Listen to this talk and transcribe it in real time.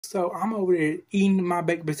So I'm over there eating my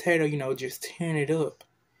baked potato, just tearing it up.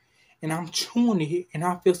 And I'm chewing it and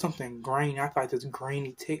I feel something grainy. I feel like this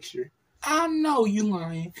grainy texture. I know you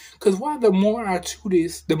lying. Cause why the more I chew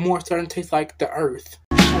this, the more it's starting to taste like the earth.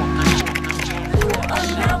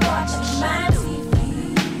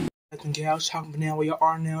 And gals, talking now where you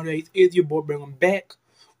are nowadays is your boy bringing back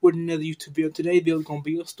with another YouTube video. Today's video is gonna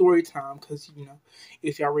be a story time, cause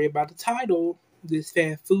if y'all read about the title, this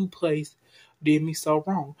fast food place did me so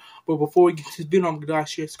wrong. But before we get to this video, I'm gonna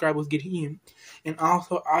share, subscribe, let's get in. And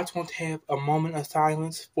also, I just want to have a moment of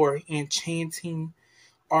silence for enchanting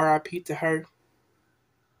RIP to her.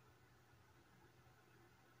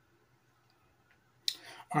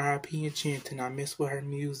 RIP Enchanting. I miss with her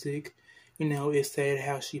music. It's sad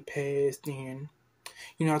how she passed, and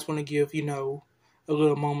I just want to give a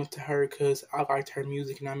little moment to her because I liked her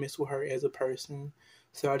music and I miss with her as a person.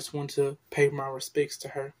 So I just want to pay my respects to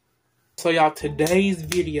her. So y'all, today's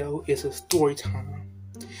video is a story time.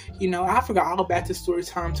 I forgot all about this story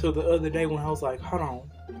time till the other day when I was like, hold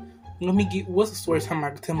on, let me get what's a story time I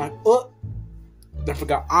can tell. I'm like, I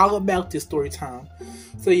forgot all about this story time.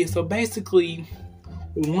 So yeah, so basically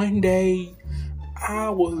one day I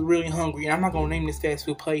was really hungry, and I'm not gonna name this fast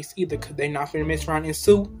food place either because they not finna mess around and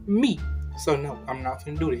sue me. So no, I'm not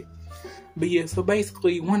finna do that. But yeah, so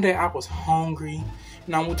basically one day I was hungry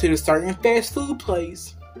and I went to this certain fast food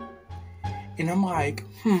place. And I'm like,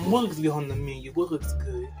 what looks good on the menu? What looks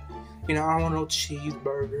good? I don't want no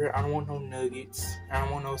cheeseburger. I don't want no nuggets. I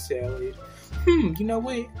don't want no salad. You know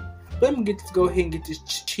what? Let me go ahead and get this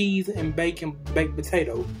cheese and bacon baked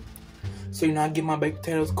potato. So, I get my baked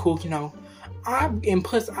potatoes cooked, and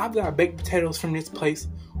plus, I've got baked potatoes from this place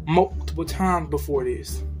multiple times before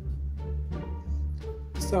this.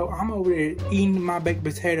 So, I'm over there eating my baked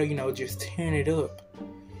potato, just tearing it up.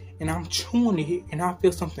 And I'm chewing it, and I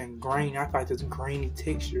feel something grainy. I feel like this grainy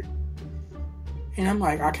texture. And I'm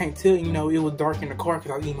like, I can't tell, it was dark in the car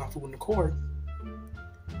because I was eating my food in the car.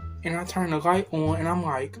 And I turn the light on, and I'm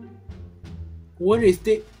like, what is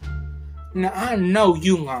this? Now, I know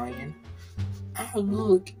you lying. I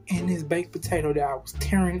look in this baked potato that I was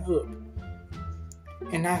tearing up,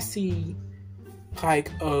 and I see,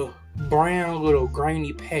 like, a brown little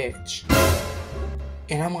grainy patch.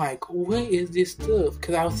 And I'm like, what is this stuff?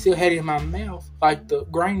 Because I still had it in my mouth, like the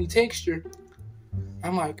grainy texture.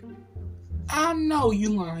 I'm like, I know you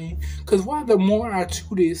lying. Because why the more I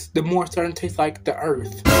chew this, the more it's starting to taste like the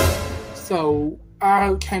earth. So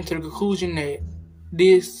I came to the conclusion that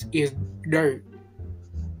this is dirt.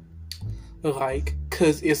 Like,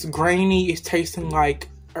 because it's grainy, it's tasting like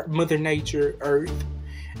Mother Nature, earth.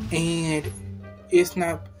 And it's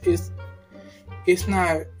not,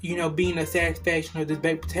 being a satisfaction of this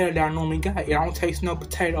baked potato that I normally got. I don't taste no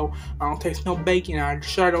potato. I don't taste no bacon. I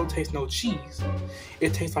sure don't taste no cheese.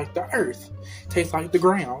 It tastes like the earth. It tastes like the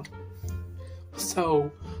ground.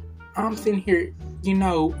 So, I'm sitting here,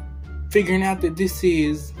 figuring out that this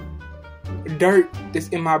is dirt that's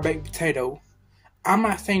in my baked potato. I'm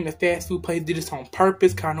not saying the fast food place did this on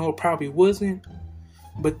purpose, because I know it probably wasn't.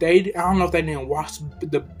 But I don't know if they didn't wash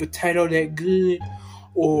the potato that good,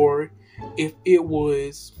 or if it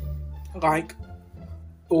was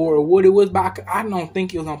or what it was, but I don't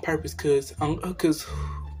think it was on purpose, cause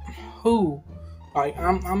who,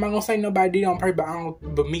 I'm not gonna say nobody did it on purpose,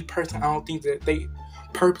 but me personally, I don't think that they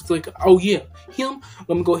purposely, oh yeah, him,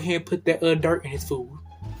 let me go ahead and put that dirt in his food.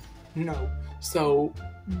 No, so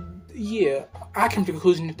yeah, I came to the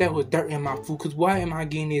conclusion that was dirt in my food, cause why am I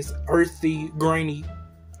getting this earthy, grainy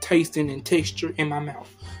tasting and texture in my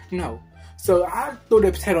mouth? No. So I threw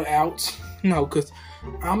that potato out. No, because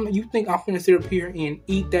you think I'm finna sit up here and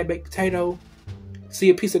eat that baked potato, see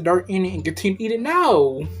a piece of dirt in it, and continue to eat it?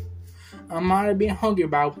 No. I might have been hungry,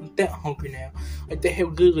 but I wasn't that hungry now. Like, that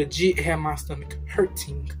had legit had my stomach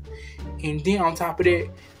hurting. And then on top of that,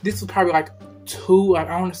 this was probably like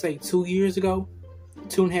I want to say 2 years ago,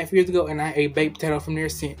 2.5 years ago, and I ate baked potato from there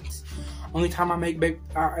since. Only time I ate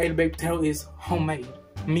a baked potato is homemade.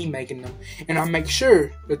 Me making them, and I make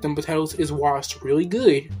sure that them potatoes is washed really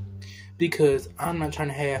good, because I'm not trying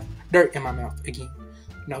to have dirt in my mouth again.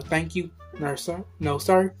 No thank you, no sir, no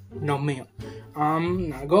sir, no ma'am. I'm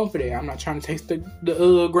not going for that. I'm not trying to taste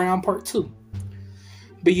the ground part too.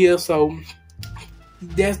 But yeah, so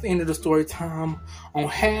that's the end of the story time on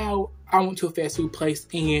how I went to a fast food place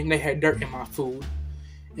and they had dirt in my food.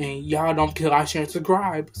 And y'all don't forget to like, share, and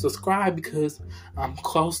subscribe because I'm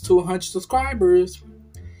close to 100 subscribers.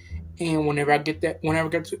 And whenever I get to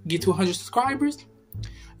 100 subscribers,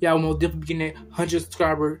 y'all will definitely be getting that 100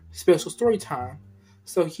 subscriber special story time.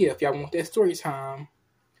 So yeah, if y'all want that story time,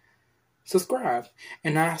 subscribe.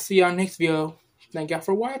 And I'll see y'all next video. Thank y'all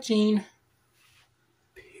for watching.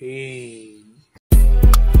 Peace.